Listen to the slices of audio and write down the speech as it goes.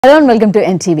Hello and welcome to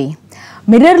NTV.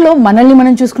 Mirror lo manalni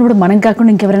manam chusukunnappudu manam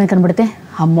kaakunda inkevarana kanabadite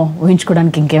ammo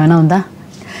ఊహించుకోవడానికి ఇంకేమైనా ఉందా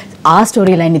ఆ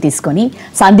story line ని తీసుకొని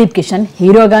Sandeep Kishan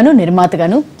హీరోగాను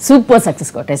నిర్మాతగాను super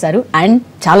success కొట్టేశారు and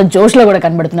చాలా జోష్లో కూడా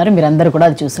కనబడుతున్నారు. మీరందరూ కూడా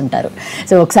అది చూస్తుంటారు.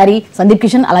 సో ఒకసారి సందీప్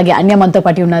కిషన్ అలాగే అన్య మనతో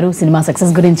పాటు ఉన్నారు. సినిమా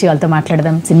సక్సెస్ గురించి వాళ్ళతో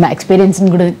మాట్లాడదాం, సినిమా ఎక్స్పీరియన్స్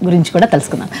గురించి కూడా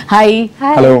తెలుసుకుందాం. Hi.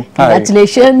 Hello.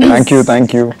 Congratulations.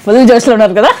 Thank you. Full జోష్లో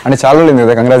ఉన్నారు కదా? అంటే చాలా లేదు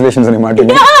కదా కంగ్రాచులేషన్స్ అనే మాట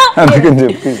అందుకని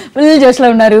చెప్పి ఫుల్ జోష్లో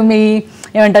ఉన్నారు. మీ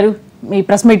ఏమంటారు, మీ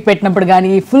ప్రెస్ మీట్ పెట్టినప్పుడు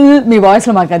కానీ ఫుల్ మీ వాయిస్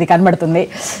లో మాకు అది కనబడుతుంది.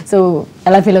 సో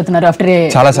ఎలా ఫీల్ అవుతున్నారు ఆఫ్టర్ ఏ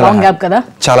లాంగ్ గ్యాప్ కదా?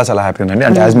 చాలా హ్యాపీగా ఉందండి.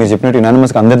 అంటే యాజ్ మీరు చెప్పినట్టు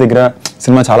యునానిమస్ అందరి దగ్గర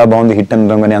సినిమా చాలా బాగుంది, హిట్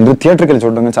అనడం కానీ అందరూ థియేటర్కి వెళ్ళి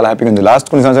చూడడం కానీ చాలా హ్యాపీగా ఉంది. లాస్ట్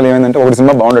కొన్ని సంవత్సరాలు ఏమైందంటే ఒకటి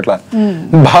సినిమా బాగుండట్లా,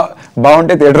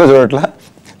 బాగుంటే థియేటర్ చూడట్లా,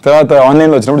 తర్వాత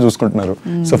ఆన్లైన్ లో వచ్చినప్పుడు చూసుకుంటున్నారు.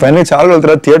 సో ఫైనల్ చాలా రోజుల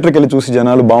తర్వాత థియేటర్కి వెళ్ళి చూసి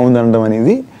జనాలు బాగుంది అనడం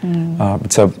అనేది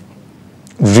it's a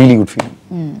really good feeling.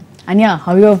 Anya,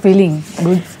 how you are feeling?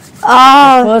 Good.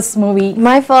 First movie.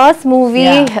 My first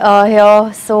movie here.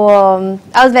 So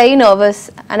I was very nervous,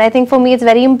 and I think for me it's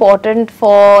very important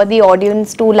for the audience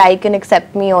to like and accept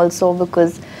me also,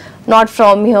 because not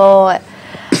from here.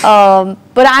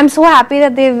 But I'm so happy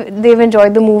that they've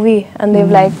enjoyed the movie and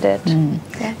they've liked it.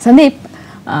 Yeah. Sandeep,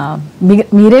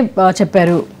 మీరే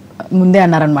చెప్పారు ముందే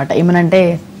అన్నారనమాట, ఏమనంటే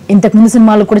ఇంతకుముందు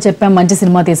సినిమాలు కూడా చెప్పాం మంచి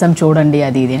సినిమా తీసాం చూడండి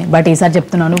అది ఇది అని, బట్ ఈసారి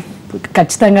చెప్తున్నాను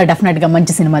ఖచ్చితంగా డెఫినెట్గా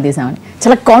మంచి సినిమా తీసామని.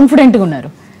 చాలా కాన్ఫిడెంట్గా ఉన్నారు.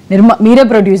 మీరే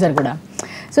ప్రొడ్యూసర్ కూడా.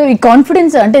 సో ఈ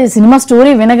కాన్ఫిడెన్స్ అంటే సినిమా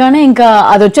స్టోరీ వినగానే ఇంకా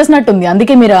అది వచ్చేసినట్టుంది,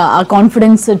 అందుకే మీరు ఆ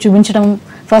కాన్ఫిడెన్స్ చూపించడం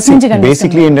ఫస్ట్ నుంచి.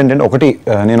 బేసిక్లీ ఏంటంటే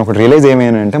నేను ఒకటి రియలైజ్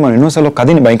ఏమైందంటే మనం ఎన్నోసార్లు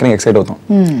కథని భయంకరంగా ఎక్సైట్ అవుతాం,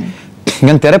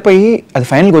 ఇంకా తెరపై అది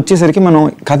ఫైనల్గా వచ్చేసరికి మనం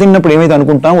కథ విన్నప్పుడు ఏమైతే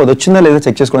అనుకుంటాం అది వచ్చిందా లేదా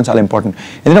చెక్ చేసుకోవడం చాలా ఇంపార్టెంట్.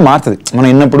 ఎందుకంటే మారుతుంది, మనం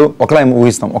విన్నప్పుడు ఒకలా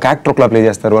ఊహిస్తాం, ఒక యాక్టర్ ఒకలా ప్లే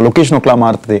చేస్తారు, లొకేషన్ ఒకలా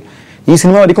మారుతుంది. ఈ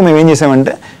సినిమా వరకు మేము ఏం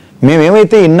చేసామంటే మేము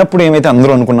ఏమైతే విన్నప్పుడు ఏమైతే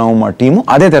అందరూ అనుకున్నాము మా టీము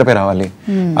అదే తెరపై రావాలి.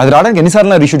 అది రావడానికి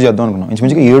ఎన్నిసార్లు రీషూట్ చేద్దాం అనుకున్నాం.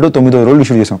 ఇంచుమించుగా 7-9 రోజులు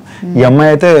రీషూట్ చేసాం. ఈ అమ్మాయి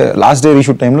అయితే లాస్ట్ డే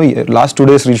రీషూట్ టైంలో లాస్ట్ 2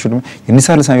 days రీషూట్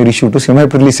ఎన్నిసార్లు రీషూట్ సినిమా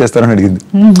ఎప్పుడు రిలీజ్ చేస్తారని అడిగింది.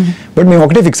 బట్ మేము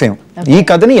ఒకటే ఫిక్స్ అయ్యాం, ఈ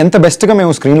కథని ఎంత బెస్ట్గా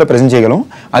మేము స్క్రీన్లో ప్రెజెంట్ చేయగలం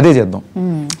అదే చేద్దాం.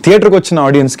 థియేటర్కి వచ్చిన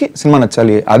ఆడియన్స్కి సినిమా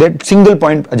నచ్చాలి, అదే సింగిల్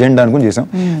పాయింట్ అజెండా అనుకుని చేసాం.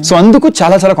 సో అందుకు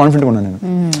చాలా కాన్ఫిడెంట్గా ఉన్నాను నేను.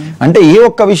 అంటే ఏ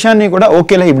ఒక్క విషయాన్ని కూడా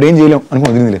ఓకేలే ఇప్పుడు ఏం చేయలేం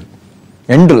అనుకుని వదిలింది లేదు.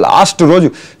 ఎండ్ లాస్ట్ రోజు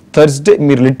థర్స్డే,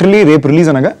 మీరు లిటరలీ రేపు రిలీజ్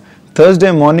అనగా థర్స్డే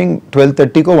మార్నింగ్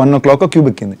 12:30కో 1 o'clock క్యూబ్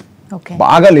ఎక్కింది.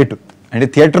 బాగా లేటు, అంటే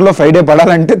థియేటర్లో ఫ్రైడే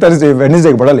పడాలంటే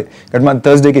వెడ్నెస్డేకి పడాలి, బట్ మన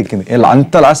థర్స్డేకి ఎక్కింది.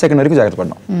 అంత లాస్ట్ సెకండ్ వరకు జాగ్రత్త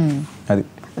పడ్డాం. అది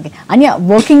అన్య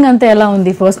వర్కింగ్ అంతా ఎలా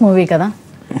ఉంది? ఫస్ట్ మూవీ కదా,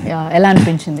 ఎలా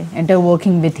అనిపించింది అంటే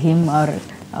working with him or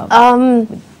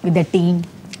with the team?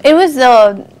 It was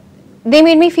they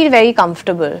made me feel very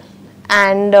comfortable,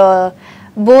 and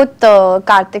both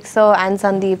Karthik sir and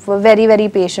Sandeep were very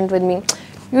patient with me.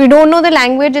 You don't know the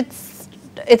language,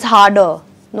 it's harder,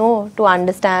 no, to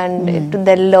understand, to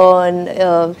then learn,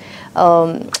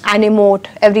 animate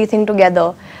everything together.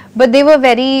 But they were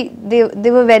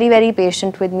very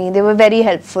patient with me. They were very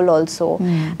helpful also,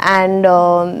 and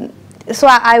so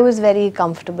I was very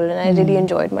comfortable and I really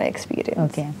enjoyed my experience.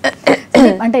 Okay.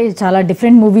 అంటే చాలా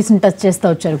different మూవీస్ని touch చేస్తూ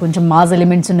వచ్చారు, కొంచెం mass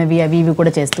elements ఉన్నవి అవి ఇవి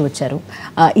కూడా చేస్తూ వచ్చారు.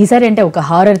 ఈసారి అంటే ఒక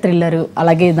హారర్ థ్రిల్లర్,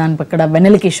 అలాగే దాని పక్కన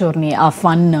వెన్నెల కిషోర్ని ఆ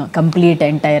ఫన్ కంప్లీట్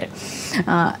ఎంటైర్,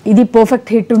 ఇది పర్ఫెక్ట్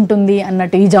హిట్ ఉంటుంది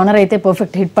అన్నట్టు, ఈ జానర్ అయితే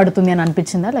పర్ఫెక్ట్ హిట్ పడుతుంది అని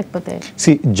అనిపించిందా? లేకపోతే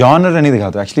జానర్ అనేది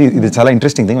కాదు, యాక్చువల్లీ ఇది చాలా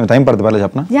ఇంట్రెస్టింగ్ థింగ్. టైం పడుతుంది వాళ్ళ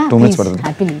చెప్పనా, 2 minutes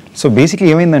పడుతుంది. సో బేసిక్లీ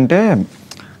ఏమైందంటే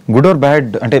గుడ్ ఆర్ బ్యాడ్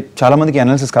అంటే చాలా మందికి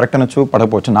అనాలిసిస్ కరెక్ట్ అనొచ్చు,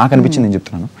 పడకపోవచ్చు. నాకు అనిపించింది నేను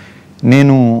చెప్తున్నాను.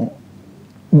 నేను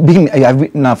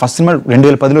నా ఫస్ట్ సినిమా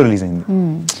 2010లో రిలీజ్ అయింది.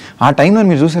 ఆ టైంలో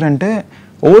మీరు చూసారంటే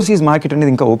ఓవర్సీస్ మార్కెట్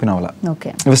అనేది ఇంకా ఓపెన్ అవ్వాలి,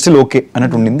 స్టిల్ ఓకే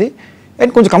అన్నట్టు ఉండింది.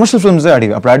 అండ్ కొంచెం కమర్షియల్ ఫిల్మ్స్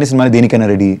ఆడివి అప్పుడు. ఆడే సినిమా దేనికైనా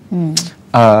రెడీ,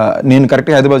 నేను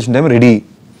కరెక్ట్గా హైదరాబాద్ వచ్చిన టైం రెడీ,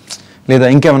 లేదా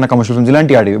ఇంకేమన్నా కమర్షియల్ ఫిల్మ్స్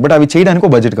ఇలాంటివి ఆడివి. బట్ అవి చేయడానికి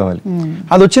ఒక బడ్జెట్ కావాలి.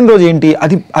 అది వచ్చిన రోజు ఏంటి,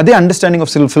 అదే అండర్స్టాండింగ్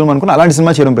ఆఫ్ ఫిల్మ్ అనుకుని అలాంటి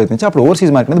సినిమా చేయడం ప్రయత్నించి అప్పుడు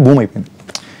ఓవర్సీస్ మార్కెట్ అనేది బూమ్ అయిపోయింది.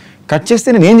 కట్ చేస్తే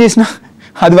నేను ఏం చేసినా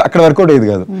అది అక్కడ వర్కౌట్ అయ్యేది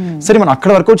కాదు. సరే మనం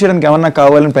అక్కడ వర్కౌట్ చేయడానికి ఏమన్నా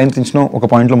కావాలని ప్రయత్నించడం ఒక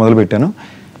పాయింట్లో మొదలు పెట్టాను.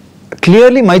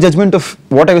 Clearly my judgement of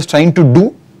what I was trying to do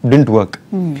didn't work.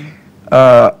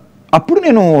 అప్పుడు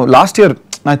నేను లాస్ట్ ఇయర్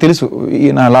నాకు తెలుసు,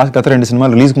 నా గత 2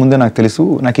 సినిమాలు రిలీజ్కి ముందే నాకు తెలుసు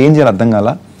నాకు ఏం చేయాలి అర్థం కాల.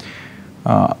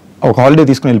 ఒక హాలిడే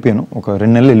తీసుకుని వెళ్ళిపోయాను, ఒక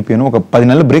 2 నెలలు వెళ్ళిపోయాను, ఒక 10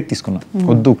 నెలల బ్రేక్ తీసుకున్నాను.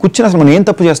 వద్దు, కూర్చుని అసలు మనం ఏం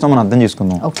తప్పు చేస్తామో మనం అర్థం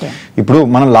చేసుకుందాం. ఇప్పుడు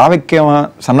మనం లావెక్కామా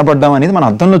సన్నపడ్డామా అనేది మన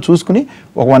అర్థంలో చూసుకుని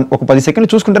ఒక 10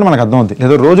 సెకండ్లు చూసుకుంటే మనకు అర్థం అవుతుంది.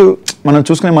 లేదో రోజు మనం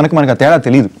చూసుకునే మనకి ఆ తేడా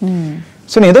తెలియదు.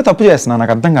 సో నేను ఏదో తప్పు చేస్తున్నాను,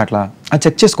 నాకు అర్థం కావట్లా, అది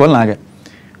చెక్ చేసుకోవాలి నాగే.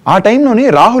 ఆ టైంలోనే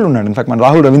రాహుల్ ఉన్నాడు, ఇన్ఫాక్ట్ మన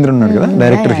రాహుల్ రవీంద్రన్ ఉన్నాడు కదా,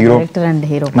 director, hero,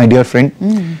 my dear friend.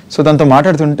 So తనతో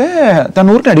మాట్లాడుతుంటే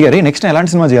తన ఊరికి అడిగారు, నెక్స్ట్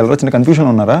ఎలాంటి సినిమా చేయాలరా, చిన్న కన్ఫ్యూషన్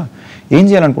ఉన్నారా, ఏం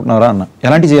చేయాలనుకుంటున్నారా అన్న,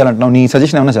 ఎలాంటి చేయాలంటున్నావు, నీ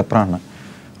సజెషన్ ఏమన్నా చెప్పరా అన్న.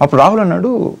 అప్పుడు రాహుల్ అన్నాడు,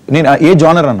 నేను ఏ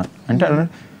జానర్ అన్న అంటే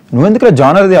నువ్వెందుకు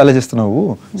జానర్ది ఆలోచిస్తున్నావు,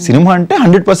 సినిమా అంటే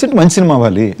 100% మంచి సినిమా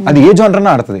అవ్వాలి, అది ఏ జానర్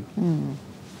అన్నా ఆడుతుంది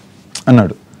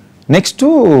అన్నాడు. నెక్స్ట్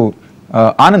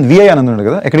ఆనంద్ విఐ ఆనంద్ ఉన్నాడు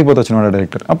కదా, ఎక్కడికి పోతే వచ్చినాడు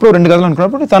డైరెక్టర్. అప్పుడు 2 కథలు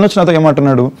అనుకున్నప్పుడు తను వచ్చి నాతో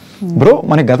ఏమంటున్నాడు, బ్రో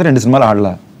మనకి గత 2 సినిమాలు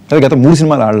ఆడలా, లేదా గత 3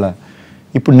 సినిమాలు ఆడలా,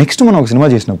 ఇప్పుడు నెక్స్ట్ మనం ఒక సినిమా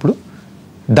చేసినప్పుడు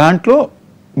దాంట్లో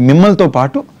మిమ్మల్తో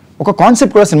పాటు ఒక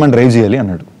కాన్సెప్ట్ కూడా సినిమాని డ్రైవ్ చేయాలి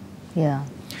అన్నాడు.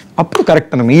 అప్పుడు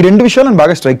కరెక్ట్ అన్న, ఈ 2 విషయాలు నన్ను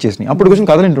బాగా స్ట్రైక్ చేసినాయి. అప్పుడు కొంచెం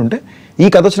కథలు ఏంటంటే, ఈ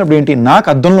కథ వచ్చినప్పుడు ఏంటి, నాకు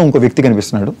అద్దంలో ఇంకో వ్యక్తి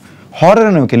కనిపిస్తున్నాడు, హారర్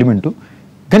అనే ఒక ఎలిమెంట్,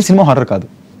 కానీ సినిమా హారర్ కాదు.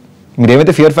 మీరు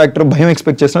ఏమైతే ఫియర్ ఫ్యాక్టర్ భయం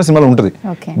ఎక్స్పెక్ట్ చేస్తున్నారో సినిమాలో ఉంటుంది,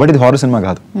 బట్ ఇది హారర్ సినిమా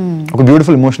కాదు, ఒక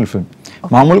బ్యూటిఫుల్ ఎమోషనల్ ఫిల్మ్.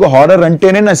 మామూలుగా హారర్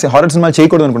అంటేనే హారర్ సినిమా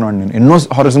చేయకూడదు అనుకున్నాను నేను, ఎన్నో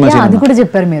హారర్ సినిమా చేయను.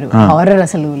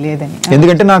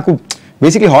 ఎందుకంటే నాకు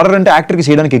బేసిక్లీ హారర్ అంటే యాక్టర్కి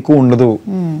చేయడానికి ఎక్కువ ఉండదు,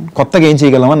 కొత్తగా ఏం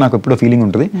చేయగలమని నాకు ఎప్పుడో ఫీలింగ్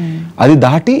ఉంటుంది. అది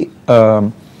దాటి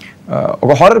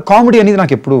ఒక హారర్ కామెడీ అనేది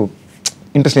నాకు ఎప్పుడు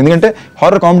ఇంట్రెస్ట్. ఎందుకంటే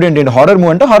హారర్ కామెడీ అంటే హారర్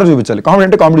మూవ్ అంటే హారర్ చూపించాలి, కామెడీ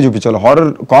అంటే కామెడీ చూపించాలి, హారర్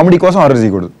కామెడీ కోసం హారర్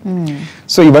చేయకూడదు.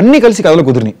 సో ఇవన్నీ కలిసి కథలో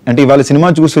కుదిరినాయి. అంటే ఇవాళ సినిమా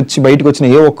చూసి వచ్చి బయటకు వచ్చిన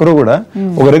ఏ ఒక్కరు కూడా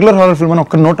ఒక రెగ్యులర్ హారర్ ఫిల్మ్ అని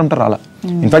ఒక్క నోట్ అంటారు రాలా.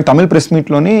 ఇన్ఫాక్ట్ తమిళ ప్రెస్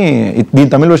మీట్ లోని దీని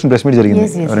తమిళ వర్షన్ ప్రెస్ మీట్ జరిగింది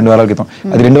 2 వారాల క్రితం.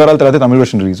 అది 2 వారాల తర్వాత తమిళ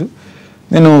వర్షన్ రిలీజ్.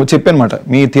 నేను చెప్పాను అనమాట,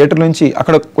 మీ థియేటర్ నుంచి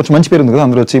అక్కడ కొంచెం మంచి పేరు ఉంది కదా,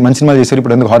 అందరూ వచ్చి మంచి సినిమా చేశారు,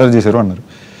 ఇప్పుడు ఎందుకు హారర్ చేశారు అన్నారు.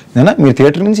 నేను మీరు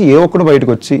థియేటర్ నుంచి ఏ ఒక్కడు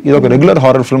బయటకు వచ్చి ఇది ఒక రెగ్యులర్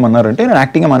హారర్ ఫిల్మ్ అన్నారంటే నేను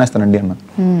యాక్టింగ్ మానేస్తానండి అన్న.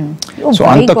 సో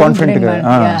అంత కాన్ఫిడెంట్ గా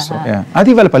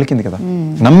అది వాళ్ళు పలికింది కదా,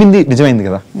 నమ్మింది నిజమైంది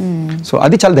కదా. సో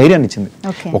అది చాలా ధైర్యాన్ని ఇచ్చింది.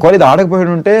 ఒకవేళ ఇది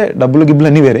ఆడకపోయి ఉంటే డబ్బులు గిబ్బులు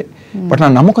అన్నీ వేరే, బట్ నా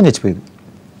నమ్మకం చచ్చిపోయేది.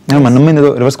 నేను మన నమ్మింది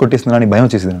ఏదో రివర్స్ కొట్టేస్తున్నా అని భయం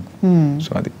వచ్చేసింది నాకు.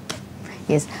 సో అది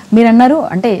మీరు అన్నారు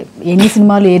అంటే ఎన్ని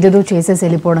సినిమాలు ఏదేదో చేసేసి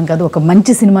వెళ్ళిపోవడం కాదు, ఒక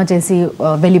మంచి సినిమా చేసి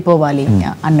వెళ్ళిపోవాలి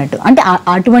అన్నట్టు. అంటే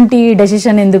అటువంటి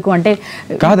డెసిషన్ ఎందుకు అంటే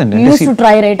కాదండి,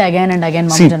 try right again and again.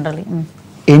 Generally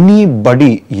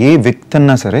anybody ఏ వ్యక్తి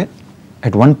అన్నా సరే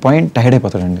అట్ వన్ పాయింట్ టైర్డ్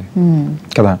అయిపోతాడండి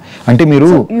కదా. అంటే మీరు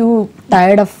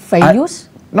tired of failures,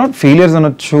 not failures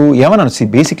అనొచ్చు, ఏమనొచ్చు.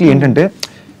 బేసిక్లీ ఏంటంటే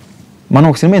మనం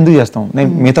ఒక సినిమా ఎందుకు చేస్తాం, నేను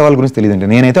మిగతా వాళ్ళ గురించి తెలియదండి,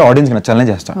 నేనైతే ఆడియన్స్కి నచ్చాలనే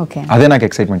చేస్తాను, అదే నాకు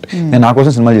ఎక్సైట్మెంట్. నేను నా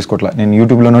కోసం సినిమాలు చేసుకోవట్లా, నేను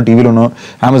యూట్యూబ్లోనో టీవీలోనో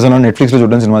అమెజాన్లో నెట్ఫ్లిక్స్లో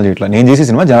చూడడం సినిమాలు చేయట్లా, నేను చేసే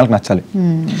సినిమా జనాలకు నచ్చాలి.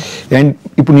 అండ్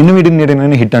ఇప్పుడు నిన్ను వీడిని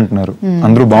నేడని హిట్ అంటున్నారు,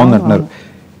 అందరూ బాగుంది అంటున్నారు.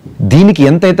 దీనికి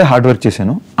ఎంతైతే హార్డ్ వర్క్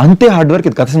చేశానో అంతే హార్డ్ వర్క్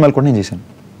ఇది కథ సినిమాలు కూడా నేను చేశాను.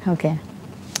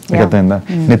 అర్థమైందా,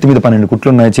 నెత్తి మీద 12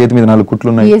 కుట్లు ఉన్నాయి, చేతి మీద 4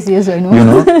 కుట్లు ఉన్నాయి,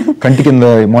 కంటి కింద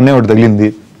మొన్నే ఒకటి తగిలింది.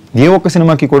 ఏ ఒక్క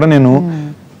సినిమాకి కూడా నేను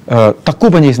తక్కువ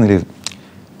పని చేసింది లేదు.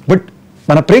 బట్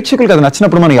మన ప్రేక్షకులకు అది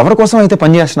నచ్చినప్పుడు మనం ఎవరి కోసం అయితే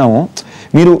పని చేస్తున్నామో,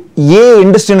 మీరు ఏ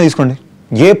ఇండస్ట్రీని తీసుకోండి,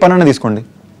 ఏ పనైనా తీసుకోండి,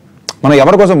 మనం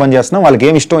ఎవరి కోసం పని చేస్తున్నాం, వాళ్ళకి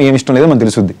ఏమి ఇష్టం లేదో మనకు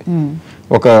తెలుస్తుంది.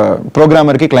 ఒక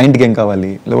ప్రోగ్రామర్కి క్లయింట్కి ఏం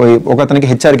కావాలి, ఒక అతనికి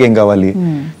హెచ్ఆర్కి ఏం కావాలి,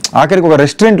 ఆఖరికి ఒక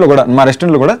రెస్టారెంట్లో కూడా, మా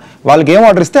రెస్టారెంట్లో కూడా వాళ్ళకి ఏం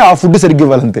ఆర్డర్ ఇస్తే ఆ ఫుడ్ సరిగ్గా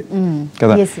ఇవ్వాలంతే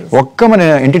కదా. ఒక్క మన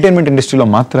ఎంటర్టైన్మెంట్ ఇండస్ట్రీలో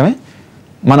మాత్రమే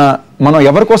మనం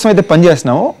ఎవరి కోసం అయితే పని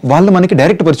చేస్తున్నామో వాళ్ళు మనకి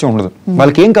డైరెక్ట్ పరిచయం ఉండదు,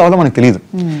 వాళ్ళకి ఏం కావాలో మనకు తెలియదు.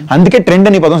 అందుకే ట్రెండ్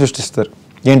అనే పదం సృష్టిస్తారు.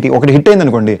 ఏంటి, ఒకటి హిట్ అయింది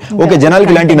అనుకోండి, ఓకే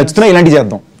జనాలకి ఇలాంటివి నచ్చుతున్నాయి, ఇలాంటివి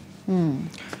చేద్దాం.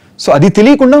 సో అది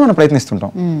తెలియకుండా మనం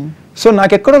ప్రయత్నిస్తుంటాం. సో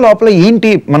నాకెక్కడో లోపల ఏంటి,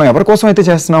 మనం ఎవరి కోసం అయితే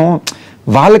చేస్తున్నామో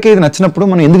వాళ్ళకి ఇది నచ్చినప్పుడు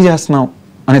మనం ఎందుకు చేస్తున్నాం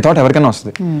అనే థాట్ ఎవరికైనా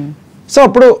వస్తుంది. సో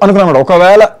అప్పుడు అనుకున్నాను,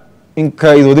 ఒకవేళ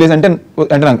ఇంకా ఇది వదిలేసి అంటే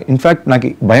నాకు ఇన్ఫాక్ట్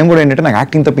నాకు భయం కూడా ఏంటంటే నాకు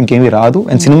యాక్టింగ్ తప్ప ఇంకేమీ రాదు,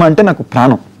 అండ్ సినిమా అంటే నాకు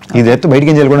ప్రాణం, ఇది అయితే బయటికి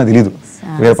ఏం చేయాలి కూడా తెలియదు,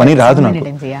 వేరే పని రాదు నాకు.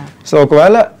 సో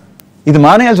ఒకవేళ ఇది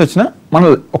మానేయాల్సి వచ్చినా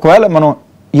ఒకవేళ మనం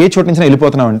ఏ చోటు నుంచి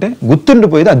వెళ్ళిపోతున్నాం అంటే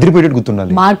గుర్తుండిపోయేది అదిరిపోయేటట్టు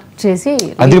గుర్తుండాలి,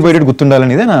 అదిరిపోయేటట్టు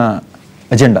గుర్తుండాలనేదే నా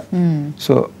అజెండా.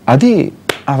 సో అది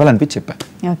అవ్వాలనిపించి చెప్పాను.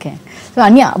 ఓకే, సో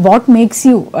అన్య, what makes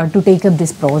you to take up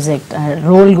this project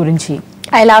role గురించి?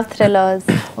 I love thrillers.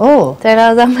 Oh,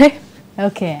 thrillers are my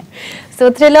okay.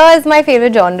 So thriller is my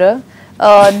favorite genre.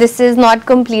 This is not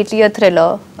completely a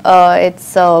thriller. It's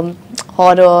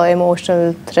horror, emotional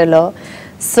thriller.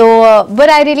 So, but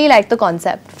I really like the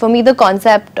concept. For me, the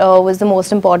concept was the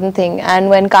most important thing. And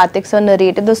when Karthik sir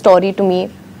narrated the story to me,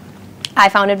 I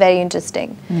found it very interesting.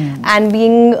 And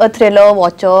being a thriller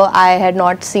watcher, I had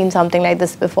not seen something like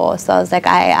this before. So I was like,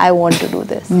 I want to do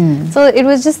this. So it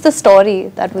was just the story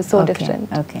that was so different.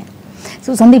 Okay.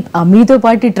 So Sandeep, మీతో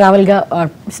పాటు ట్రావెల్గా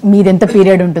మీది ఎంత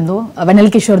period ఉంటుందో వెన్నెల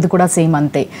కిషోర్ది కూడా same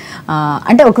అంతే.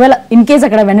 అంటే ఒకవేళ in case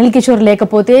అక్కడ వెన్నెల కిషోర్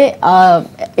లేకపోతే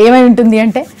ఏమై ఉంటుంది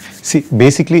అంటే,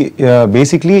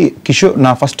 బేసిక్లీ కిషోర్,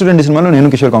 నా ఫస్ట్ 2 సినిమాలు నేను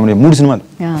కిషోర్ కామెడీ, 3 సినిమాలు,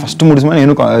 ఫస్ట్ 3 సినిమాలు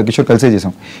నేను కిషోర్ కలిసే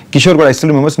చేసాం. కిషోర్ కూడా ఐ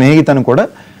స్టిల్ రిమెంబర్, స్నేహితాను కూడా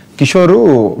కిషోర్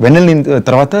వెన్నెల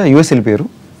తర్వాత యూఎస్ వెళ్ళిపోయారు,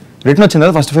 రిటర్న్ వచ్చిన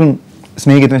తర్వాత ఫస్ట్ ఫిల్మ్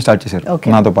స్నేహితుని స్టార్ట్ చేశారు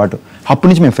నాతో పాటు. అప్పటి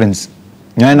నుంచి మేము ఫ్రెండ్స్.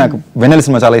 నాకు వెన్నెల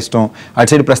సినిమా చాలా ఇష్టం, అటు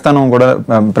సైడ్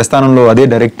ప్రస్థానంలో అదే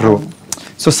డైరెక్టరు.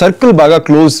 సో సర్కిల్ బాగా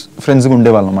క్లోజ్ ఫ్రెండ్స్గా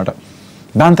ఉండేవాళ్ళం అనమాట.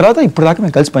 దాని తర్వాత ఇప్పుడు దాకా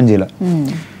మేము కలిసి పనిచేయాలి.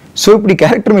 సో ఇప్పుడు ఈ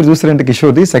క్యారెక్టర్ మీరు చూస్తారంటే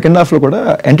కిషోర్ది సెకండ్ హాఫ్ లో కూడా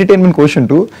ఎంటర్టైన్మెంట్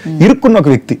కోషంట్ ఇరుక్కున్న ఒక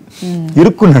వ్యక్తి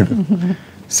ఇరుక్కున్నాడు.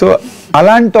 సో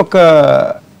అలాంటి ఒక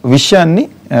విషయాన్ని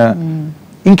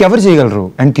ఇంకెవరు చేయగలరు.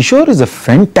 And Kishore is a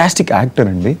fantastic actor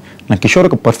అండి. నాకు కిషోర్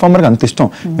ఒక పర్ఫార్మర్గా అంత ఇష్టం.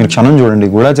 మీరు క్షణం చూడండి,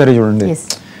 గూఢాచారి చూడండి,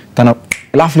 తన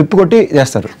ఇలా ఫ్లిప్ కొట్టి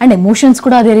చేస్తారు. అండ్ ఎమోషన్స్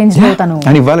కూడా అదే రేంజ్ లో తను.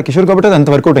 అండ్ ఇవాళ కిషోర్ కాబట్టి అది అంత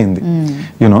వర్కౌట్ అయింది.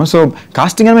 యూనో, సో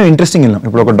కాస్టింగ్ అని మేము ఇంట్రెస్టింగ్ వెళ్ళాం.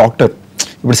 ఇప్పుడు ఒక డాక్టర్,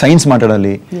 ఇప్పుడు సైన్స్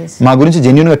మాట్లాడాలి, మా గురించి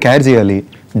జెన్యున్ గా కేర్ చేయాలి,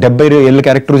 70 ఏళ్ళ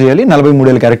క్యారెక్టర్ చేయాలి, 43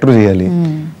 ఏళ్ళ క్యారెక్టర్ చేయాలి.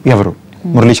 ఎవరు?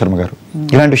 మురళీ శర్మ గారు.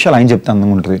 ఇలాంటి విషయాలు ఆయన చెప్తే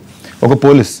అందంగా ఉంటుంది. ఒక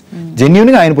పోలీస్ జెన్యున్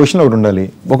గా ఆయన పొజిషన్ లో ఒకటి ఉండాలి.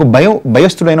 ఒక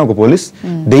భయస్థుడైన ఒక పోలీస్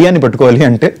దెయ్యాన్ని పట్టుకోవాలి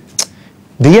అంటే,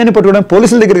 దెయ్యాన్ని పట్టుకోవడానికి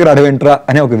పోలీసుల దగ్గరికి రాడవేంట్రా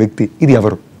అనే ఒక వ్యక్తి, ఇది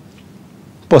ఎవరు?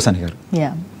 పోసాని గారు.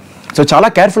 సో చాలా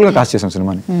కేర్ఫుల్ గా కాస్ట్ చేసాం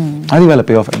సినిమాని. అది వాళ్ళ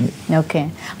పే ఆఫ్ అయింది. ఓకే,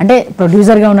 అంటే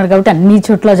ప్రొడ్యూసర్ గా ఉన్నారు కాబట్టి అన్ని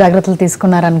చోట్ల జాగ్రత్తలు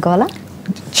తీసుకున్నారు అనుకోవాలా?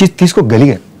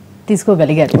 తీసుకోగలిగారు.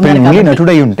 మళ్ళీ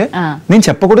నటుడు అయి ఉంటే నేను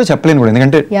చెప్పకూడదు, చెప్పలేను కూడా.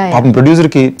 ఎందుకంటే పాపం ప్రొడ్యూసర్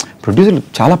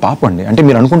చాలా పాపం అండి. అంటే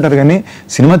మీరు అనుకుంటారు కానీ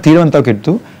సినిమా తీయడం అంతా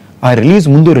ఎత్తు, ఆ రిలీజ్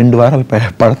ముందు 2 వారాలు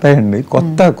పడతాయండి.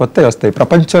 కొత్త వస్తాయి,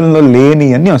 ప్రపంచంలో లేని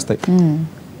అన్నీ వస్తాయి.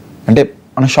 అంటే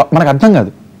మనకు అర్థం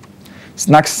కాదు.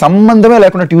 నాకు సంబంధమే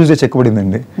లేకుండా ట్యూస్డే చెక్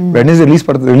పడిందండి, వెడ్నెస్డే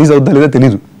రిలీజ్ అవుద్దా లేదా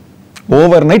తెలీదు.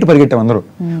 ఓవర్ నైట్ పరిగెట్టాం అందరూ.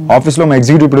 ఆఫీస్లో మా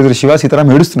ఎగ్జిక్యూటివ్ ప్రొడ్యూసర్ శివ సీతారాం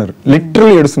ఏడుస్తున్నారు,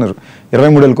 లిటరల్లీ ఏడుస్తున్నారు.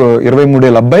 23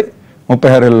 ఏళ్ళ అబ్బాయి,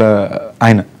 36 ఏళ్ళ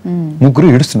ఆయన, ముగ్గురు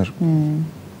ఏడుస్తున్నారు.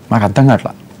 మాకు అర్థం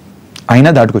కావట్లా, అయినా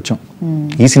దాటుకొచ్చాం.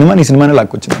 ఈ సినిమానే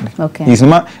లాక్కొచ్చిందండి. ఈ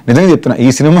సినిమా నిజంగా చెప్తున్నా,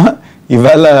 ఈ సినిమా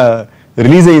ఇవాళ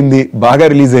రిలీజ్ అయింది, బాగా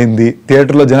రిలీజ్ అయింది,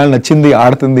 థియేటర్లో జనాలు నచ్చింది,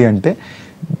 ఆడుతుంది అంటే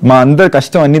మా అందరి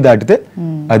కష్టం అన్ని దాటితే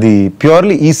అది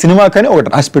ప్యూర్లీ ఈ సినిమా కానీ ఒకటి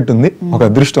రాసి పెట్టుంది, ఒక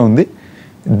అదృష్టం ఉంది,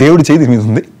 దేవుడి చేతి మీద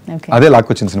ఉంది, అదే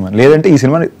లాక్కొచ్చిన సినిమా. లేదంటే ఈ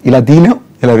సినిమా ఇలా తీయలేం,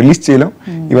 ఇలా రిలీజ్ చేయలేం,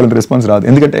 ఇవాళ రెస్పాన్స్ రాదు.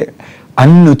 ఎందుకంటే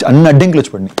అన్ని అడ్డంకులు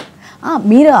వచ్చి పడినాయి.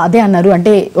 మీరు అదే అన్నారు,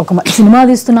 అంటే ఒక సినిమా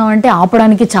తీస్తున్నాం అంటే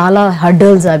ఆపడానికి చాలా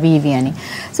హర్డల్స్ అవి ఇవి అని.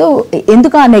 సో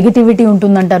ఎందుకు ఆ నెగటివిటీ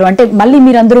ఉంటుందంటారు? అంటే మళ్ళీ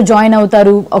మీరు అందరూ జాయిన్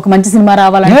అవుతారు, ఒక మంచి సినిమా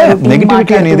రావాలంటే.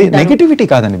 నెగటివిటీ అనేది నెగటివిటీ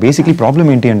కాదండి. బేసిక్లీ ప్రాబ్లం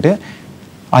ఏంటి అంటే,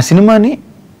 ఆ సినిమాని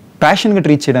ప్యాషన్గా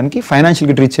ట్రీట్ చేయడానికి,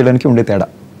 ఫైనాన్షియల్గా ట్రీట్ చేయడానికి ఉండే తేడా.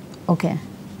 ఓకే,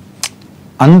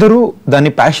 అందరూ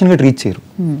దాన్ని ప్యాషన్గా ట్రీట్ చేయరు.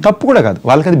 తప్పు కూడా కాదు,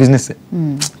 వాళ్ళకి అది బిజినెస్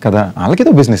కదా,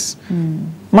 వాళ్ళకేదో బిజినెస్.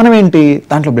 మనం ఏంటి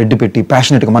దాంట్లో బ్లడ్ పెట్టి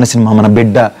ప్యాషనెట్గా మన సినిమా మన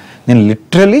బిడ్డ. నేను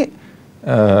లిటరలీ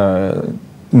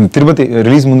తిరుపతి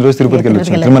రిలీజ్ ముందు రోజు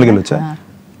తిరుమలకి వెళ్ళొచ్చా.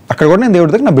 అక్కడ కూడా నేను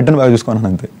దేవుడి దగ్గర నా బిడ్డను బాగా చూసుకున్నాను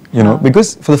అంతే. You know, because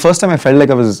for the first time I felt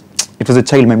like it was a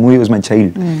child, my movie was my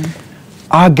child.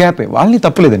 ఆ గ్యాపే వాళ్ళని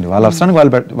తప్పలేదండి, వాళ్ళ అవసరానికి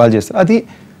వాళ్ళు చేస్తారు. అది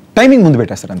టైమింగ్ ముందు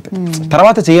పెట్టేస్తారు అంతే.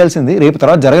 తర్వాత చేయాల్సింది రేపు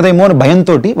తర్వాత జరగదేమో అని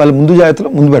భయంతో వాళ్ళు ముందు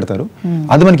జాగ్రత్తలో ముందు పెడతారు,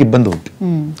 అది మనకి ఇబ్బంది అవుతుంది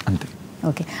అంతే.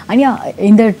 Okay, Anya,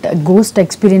 in that ghost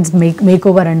experience,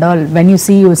 makeover and all, when you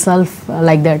see yourself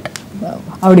like that,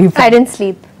 how do you feel? I didn't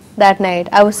sleep that night.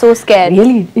 I was so scared.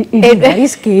 Really, it is very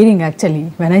scaring actually.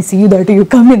 When I see that you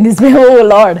come in this way, oh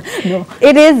Lord. No.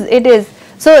 It is.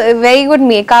 So very good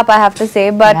makeup, I have to say,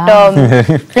 but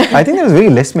I think there was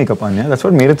very less makeup on. That's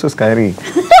what made it so scary.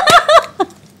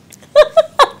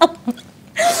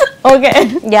 Okay.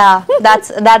 Yeah, that's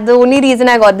the only reason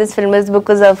I got this film is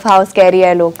because of how scary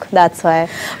I look. That's why.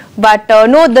 But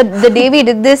no, the day we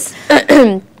did this,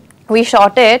 we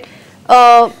shot it.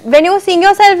 When you were seeing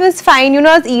yourself, it was fine. You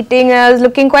know, I was eating and I was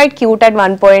looking quite cute at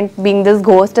one point, being this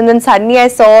ghost. And then suddenly I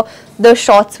saw the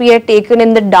shots we had taken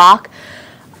in the dark.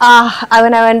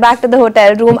 When I went back to the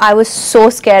hotel room, I was so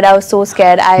scared. I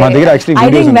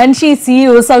think when she see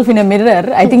yourself in a mirror,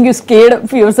 I think you scared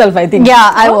of yourself, I think.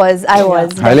 Yeah, I was.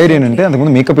 Highlight ఏంటంటే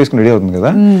అంతకుముందు makeup వేసుకుని ready అవుతుంది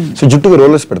కదా, so జుట్టుకు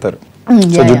rollers పెడతారు.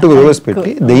 So జుట్టుకు rollers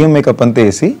పెట్టి దెయ్యం మేకప్ అంతా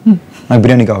వేసి నాకు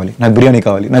బిర్యానీ కావాలి, నాకు బిర్యానీ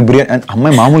కావాలి, నాకు బిర్యానీ.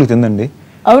 అమ్మాయి మామూలుగా తిందండి.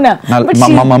 అవునా?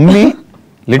 మా మమ్మీ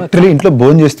లిటరలీ ఇంట్లో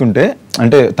భోజనం చేస్తుంటే,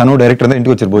 అంటే తను డైరెక్టర్ అంతా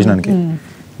ఇంటికి వచ్చారు భోజనానికి,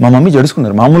 మా మమ్మీ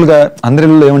జడుచుకున్నారు. మామూలుగా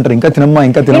అందరిలో ఏమంటారు, ఇంకా తినమ్మా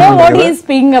ఇంకా తినమ్మా.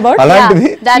 అలాంటిది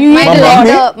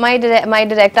my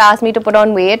director asked me to put on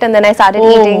weight, and then I started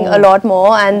eating a lot more,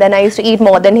 and then I used to eat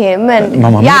more than him. And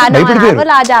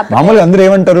మామూలుగా అందరూ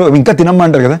ఏమంటారు, ఇంకా తినమ్మా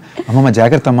అంటారు కదా, అమ్మమ్మ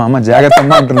జాగ్రత్త అమ్మా, అమ్మ జాగ్రత్త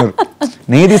అమ్మా అంటున్నారు.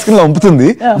 నెయ్యి తీసుకుని వంపుతుంది,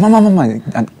 అమ్మమ్మ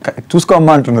చూసుకో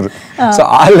అమ్మా అంటున్నారు. సో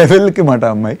ఆ లెవెల్ కి మాట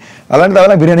అమ్మాయి. అలాంటి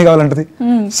కావాలా బిర్యానీ కావాలంటది.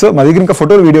 సో మా దగ్గర ఇంకా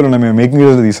ఫోటోలు వీడియోలు ఉన్నాయి, మేము మేకింగ్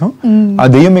వీడియోలు తీసాం. ఆ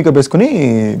దెయ్యం మేకప్ వేసుకుని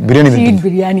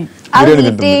biryani I was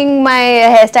eating, my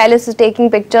hairstylist was taking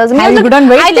pictures. I think I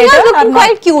was looking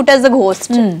quite cute as a ghost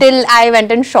till I went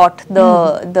and shot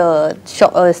the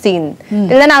scene.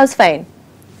 Till then I was fine.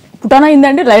 Put on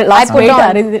indandi last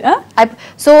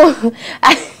so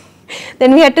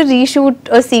then we had to reshoot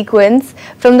a sequence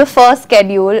from the first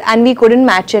schedule, and we couldn't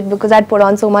match it because I'd put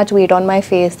on so much weight on my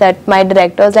face that my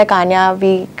director was like, Anya,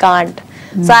 we can't.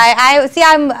 So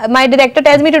my director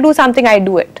tells me to do something, I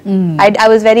do it. I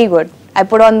was very good. I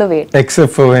put on the weight.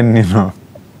 Except for when,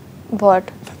 What?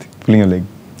 Pulling your leg.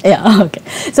 Yeah, okay.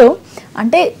 So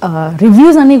అంటే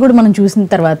reviews అన్ని కూడా మనం చూసిన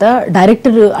తర్వాత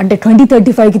director అంటే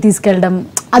 2035కి తీసుకెళ్ళడం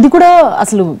అది కూడా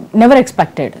అసలు never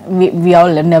expected, we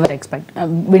all never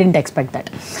we didn't expect that.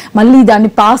 మళ్ళీ దాన్ని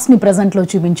పాస్ట్ని ప్రజెంట్లో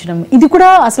చూపించడం ఇది కూడా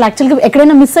అసలు యాక్చువల్గా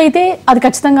ఎక్కడైనా మిస్ అయితే అది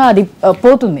ఖచ్చితంగా అది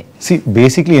పోతుంది.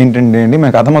 బేసిక్లీ ఏంటంటే అండి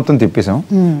మేము కథ మొత్తం తెప్పేసాం,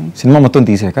 సినిమా మొత్తం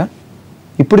తీసాక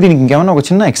ఇప్పుడు దీనికి ఇంకేమైనా ఒక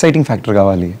చిన్న ఎక్సైటింగ్ ఫ్యాక్టర్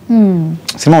కావాలి.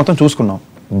 సినిమా మొత్తం చూసుకున్నాం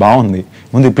బాగుంది,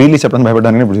 ముందు ప్రీలీజ్ చెప్పడం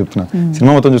భయపడ్డానికి ఇప్పుడు చెప్తున్నా.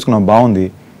 సినిమా మొత్తం చూసుకున్నాం బాగుంది,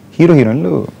 హీరో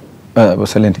హీరోయిన్లు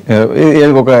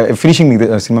ఒక ఫినిషింగ్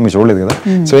సినిమా మీరు చూడలేదు కదా.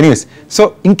 సో ఎనీవేస్, సో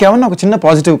ఇంకేమన్నా ఒక చిన్న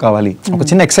పాజిటివ్ కావాలి, ఒక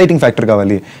చిన్న ఎక్సైటింగ్ ఫ్యాక్టర్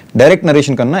కావాలి, డైరెక్ట్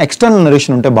నరేషన్ కన్నా ఎక్స్టర్నల్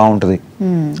నరేషన్ ఉంటే బాగుంటుంది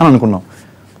అని అనుకున్నాం.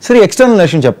 సరే ఎక్స్టర్నల్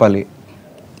నరేషన్ చెప్పాలి,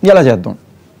 ఎలా చేద్దాం,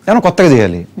 ఏమైనా కొత్తగా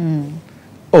చేయాలి.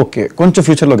 ఓకే కొంచెం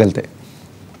ఫ్యూచర్లోకి వెళ్తే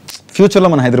ఫ్యూచర్లో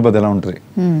మన హైదరాబాద్ ఎలా ఉంటుంది,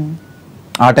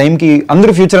 ఆ టైంకి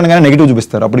అందరూ ఫ్యూచర్ అనగానే నెగిటివ్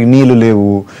చూపిస్తారు, అప్పుడు నీళ్లు లేవు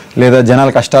లేదా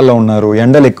జనాలు కష్టాల్లో ఉన్నారు,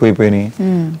 ఎండలు ఎక్కువైపోయినాయి,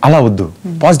 అలా వద్దు,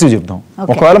 పాజిటివ్ చెప్దాం.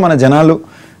 ఒకవేళ మన జనాలు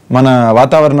మన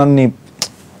వాతావరణాన్ని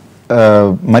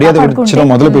మర్యాద గురించడం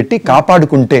మొదలుపెట్టి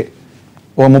కాపాడుకుంటే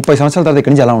ఓ 30 సంవత్సరాల తర్వాత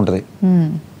ఇక్కడి నుంచి ఎలా ఉంటుంది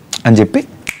అని చెప్పి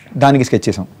దానికి స్కెచ్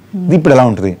చేసాం. ఇది ఇప్పుడు ఎలా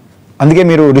ఉంటుంది, అందుకే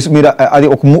మీరు అది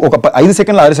ఒక 5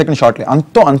 సెకండ్లు 6 సెకండ్ షార్ట్లే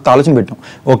అంత ఆలోచన పెట్టాం.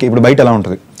 ఓకే ఇప్పుడు బయట ఎలా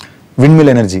ఉంటుంది, విండ్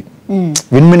మిల్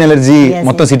ఎనర్జీ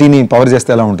మొత్తం సిటీని పవర్ చేస్తే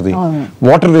ఎలా ఉంటుంది,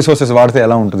 వాటర్ రిసోర్సెస్ వాడితే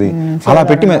ఎలా ఉంటుంది, అలా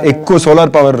పెట్టి ఎక్కువ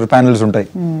సోలార్ పవర్ ప్యానెల్స్ ఉంటాయి.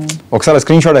 ఒకసారి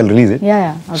screen shot release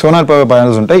solar power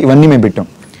panels ఉంటాయి, ఇవన్నీ మేము పెట్టాం.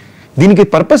 దీనికి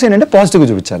పర్పస్ ఏంటంటే పాజిటివ్గా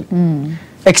చూపించాలి.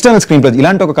 ఎక్స్టర్నల్ స్క్రీన్ ప్లే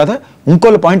ఇలాంటి ఒక కథ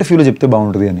ఇంకోళ్ళ పాయింట్ ఆఫ్ వ్యూలో చెప్తే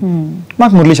బాగుంటుంది అని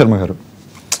మాకు మురళీ శర్మ గారు,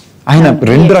 ఆయన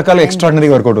 2 రకాల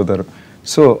ఎక్స్ట్రాడినరీగా వర్కౌట్ అవుతారు.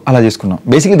 సో అలా చేసుకున్నాం.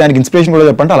 బేసిక్లీ దానికి ఇన్స్పిరేషన్ కూడా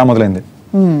చెప్పంటే అలా మొదలైంది.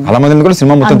 అలా మొదలైంది కూడా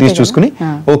సినిమా మొత్తం తీసి చూసుకుని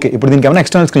ఓకే ఇప్పుడు దీనికి ఏమైనా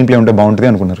ఎక్స్టర్నల్ స్క్రీన్ ప్లే ఉంటే బాగుంటుంది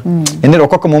అనుకున్నారు. ఎందుకంటే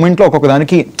ఒక్కొక్క మూమెంట్ లో ఒక్కొక్క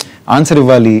దానికి ఆన్సర్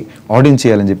ఇవ్వాలి, ఆడియన్స్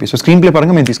చేయాలని చెప్పి. సో స్క్రీన్ ప్లే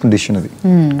పరంగా మేము తీసుకున్న డిసిషన్ అది.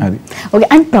 ఓకే,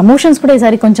 అండ్ ప్రమోషన్స్ కూడా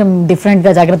ఈసారి కొంచెం డిఫరెంట్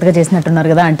గా జాగ్రత్తగా చేసినట్టున్నారు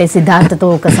కదా. అంటే సిద్ధార్థతో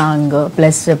ఒక సాంగ్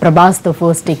ప్లస్ ప్రభాస్ తో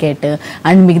ఫస్ట్ టికెట్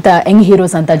అండ్ మిగతా యంగ్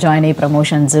హీరోస్ అంతా జాయిన్ అయ్యి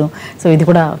ప్రమోషన్స్. సో ఇది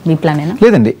కూడా మీ ప్లాన్ ఏనా?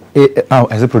 లేదండి,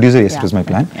 as a producer it was my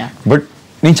plan. But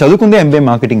నేను చదువుకుందే MBA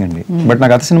మార్కెటింగ్ అండి. బట్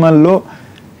నాకు గత సినిమాల్లో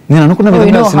నేను అనుకున్న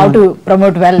విధంగా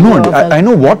I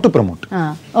know what to promote.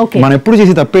 మనం ఎప్పుడు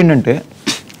చేసి తప్పు ఏంటంటే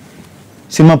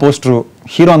సినిమా పోస్టరు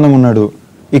హీరో అందంగా ఉన్నాడు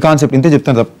ఈ కాన్సెప్ట్ ఇంతే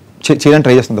చెప్తాను చేయడానికి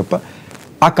ట్రై చేస్తాను తప్ప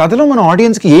ఆ కథలో మన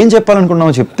ఆడియన్స్కి ఏం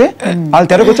చెప్పాలనుకున్నామో చెప్తే వాళ్ళు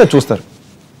తెరకొచ్చి అది చూస్తారు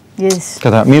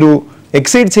కదా. మీరు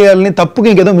ఎక్సైట్ చేయాలని తప్పుకి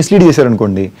ఇంకేదో మిస్లీడ్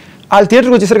చేశారనుకోండి, వాళ్ళు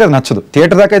థియేటర్కి వచ్చేసరికి అది నచ్చదు.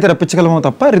 థియేటర్ దాకా అయితే రప్పించగలమో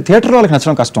తప్ప థియేటర్లో వాళ్ళకి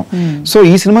నచ్చడం కష్టం. సో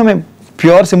ఈ సినిమా మేము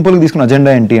ప్యూర్ సింపుల్గా తీసుకున్న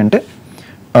అజెండా ఏంటి అంటే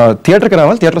థియేటర్కి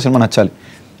రావాలి, థియేటర్లో సినిమా నచ్చాలి.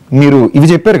 మీరు ఇవి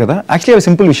చెప్పారు కదా, యాక్చువల్లీ అవి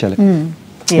సింపుల్ విషయాలు,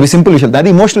 ఇవి సింపుల్ విషయాలు, అది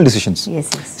ఇమోషనల్ డిసిషన్స్.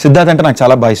 సిద్ధార్థ్ అంటే నాకు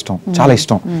చాలా బాగా ఇష్టం, చాలా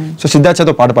ఇష్టం. సో సిద్ధార్థ్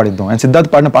చేతో పాట పాడిద్దాం, అండ్ సిద్ధార్థ్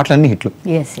పాడిన పాటలు అన్ని హిట్లు.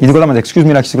 ఇది కూడా మన ఎక్స్క్యూజ్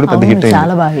మీ కూడా పెద్ద హిట్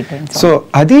అయింది. సో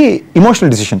అది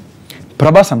ఇమోషనల్ డిసిషన్.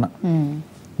 ప్రభాస్ అన్న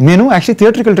నేను actually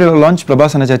theatrical trailer launch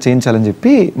Prabhas అన్న చేత చేయించాలని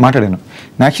చెప్పి మాట్లాడాను.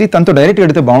 నేను యాక్చువల్లీ తనతో డైరెక్ట్గా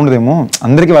అడిగితే బాగుండదేమో,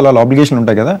 అందరికీ వాళ్ళ ఆబ్లిగేషన్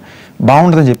ఉంటాయి కదా,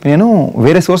 బాగుంటుందని చెప్పి నేను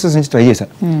వేరే సోర్సెస్ నుంచి ట్రై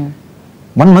చేశాను.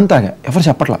 1 month ఆగా, ఎవరు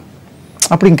చెప్పట్లా.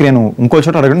 అప్పుడు ఇంక నేను ఇంకో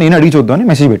చోట అడగడం, నేను అడిగి చూద్దామని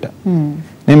మెసేజ్ పెట్టా.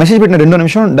 నేను మెసేజ్ పెట్టిన 2వ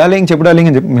నిమిషం డార్లింగ్ చెప్పు డార్లింగ్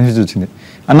అని చెప్పి మెసేజ్ వచ్చింది.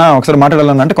 అన్న ఒకసారి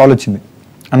మాట్లాడాలన్నా అంటే కాల్ వచ్చింది,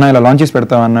 అన్న ఇలా లాంచ్ చేసి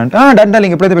పెడతావా అన్న అంటే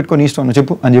డార్లింగ్ ఎప్పుడైతే పెట్టుకొని ఇష్టం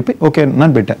చెప్పు అని చెప్పి ఓకే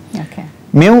నన్ను పెట్టా.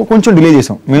 మేము కొంచెం డిలే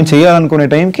చేసాం. మేము చేయాలనుకునే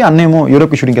టైంకి అన్నేమో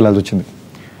యూరోప్కి షూటింగ్కి వెళ్ళాల్సి వచ్చింది.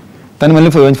 తను మళ్ళీ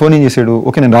ఫోన్ ఏం చేశాడు,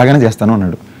 ఓకే నేను రాగానే చేస్తాను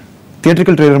అన్నాడు.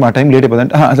 థియేట్రికల్ ట్రైలర్ మా టైం లేట్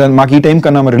అయిపోతుంది అంటే మాకు ఈ టైం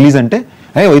కన్నా మరి రిలీజ్ అంటే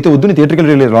అయితే వద్దు నీ థియేట్రికల్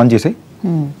ట్రైలర్ లాంచ్ చేసాయి,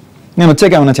 నేను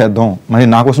వచ్చాక ఏమైనా చేద్దాం, మరి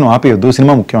నా కోసం ఆపేయొద్దు,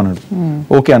 సినిమా ముఖ్యం అన్నాడు.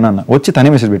 ఓకే అన్న వచ్చి తనే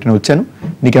మెసేజ్ పెట్టి నేను వచ్చాను,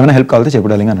 నీకు ఏమైనా హెల్ప్ కావాలంటే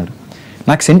చెప్పడాలి అన్నాడు.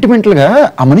 నాకు సెంటిమెంటల్గా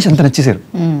ఆ మనిషి అంత నచ్చేశారు,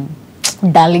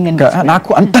 నాకు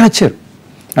అంత నచ్చారు.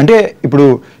 అంటే ఇప్పుడు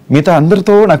మిగతా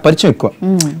అందరితో నాకు పరిచయం ఎక్కువ.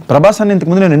 ప్రభాస్ అన్న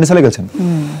ఇంతకుముందు నేను 2 సార్లు కలిసాను,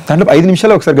 దాంట్లో 5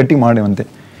 నిమిషాలు ఒకసారి గట్టిగా మాట్లాడాం అంతే.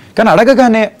 కానీ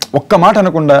అడగగానే ఒక్క మాట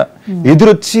అనకుండా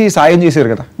ఎదురొచ్చి సాయం చేశారు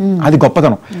కదా, అది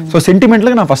గొప్పతనం. సో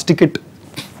సెంటిమెంట్గా నా ఫస్ట్ టికెట్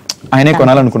ఆయనే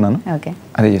కొనాలనుకున్నాను,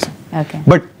 అదే చేశాను.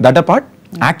 But that apart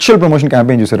actual promotion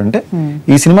campaign చూసారంటే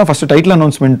ఈ cinema first title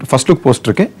announcement first look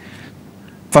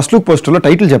పోస్టర్లో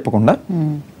టైటిల్ చెప్పకుండా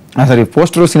అసలు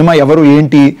పోస్టర్ సినిమా ఎవరు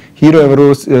ఏంటి హీరో ఎవరు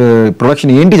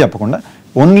ప్రొడక్షన్ ఏంటి చెప్పకుండా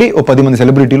ఓన్లీ ఓ 10 మంది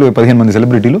సెలబ్రిటీలు 15 మంది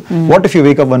సెలబ్రిటీలు what if you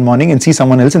Wake up one morning and see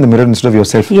someone else in the mirror instead of your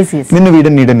self, నిన్ను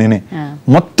వీడని నీడని నేనే,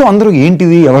 మొత్తం అందరూ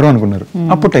ఏంటిది ఎవరు అనుకున్నారు.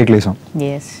 అప్పుడు టైటిల్ వేసాం,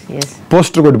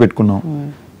 పోస్టర్ కూడా పెట్టుకున్నాం.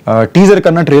 టీజర్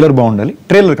కన్నా ట్రైలర్ బాగుండాలి,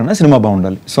 ట్రైలర్ కన్నా సినిమా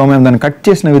బాగుండాలి. సో మేము దాన్ని కట్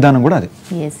చేసిన విధానం కూడా అదే.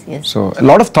 So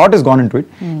lot of thought is gone in to it.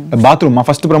 Bathroom మా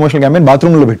ఫస్ట్ ప్రమోషనల్ క్యాంపెయిన్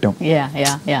బాత్రూమ్ లో పెట్టాం.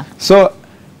 సో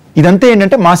ఇదంతా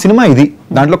ఏంటంటే మా సినిమా ఇది,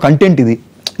 దాంట్లో కంటెంట్ ఇది,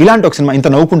 ఇలాంటి ఒక సినిమా ఇంత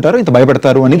నవ్వుకుంటారు ఇంత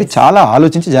భయపడతారు అనేది చాలా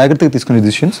ఆలోచించి జాగ్రత్తగా తీసుకునే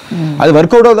డిసిషన్స్. అది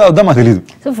వర్కౌట్ అవుదా మాకు తెలియదు.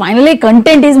 So finally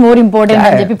content is more important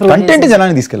అని చెప్పి కంటెంట్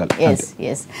జనాన్ని తీసుకెళ్ళాలి.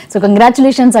 సో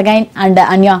కంగ్రాచులేషన్స్ అగైన్ అండ్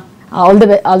అన్య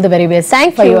all the very best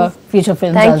Thank for you. Your future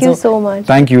films Thank you so much.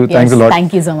 Thank you lot.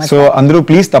 Thank you so much. So అందరూ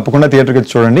please తప్పకుండా థియేటర్కి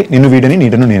వచ్చి చూడండి. నిన్ను వీడని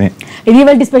నీడను నేనే. ఇది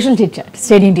ఇవాల్టి special chit chat.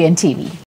 Stay tuned to NTV.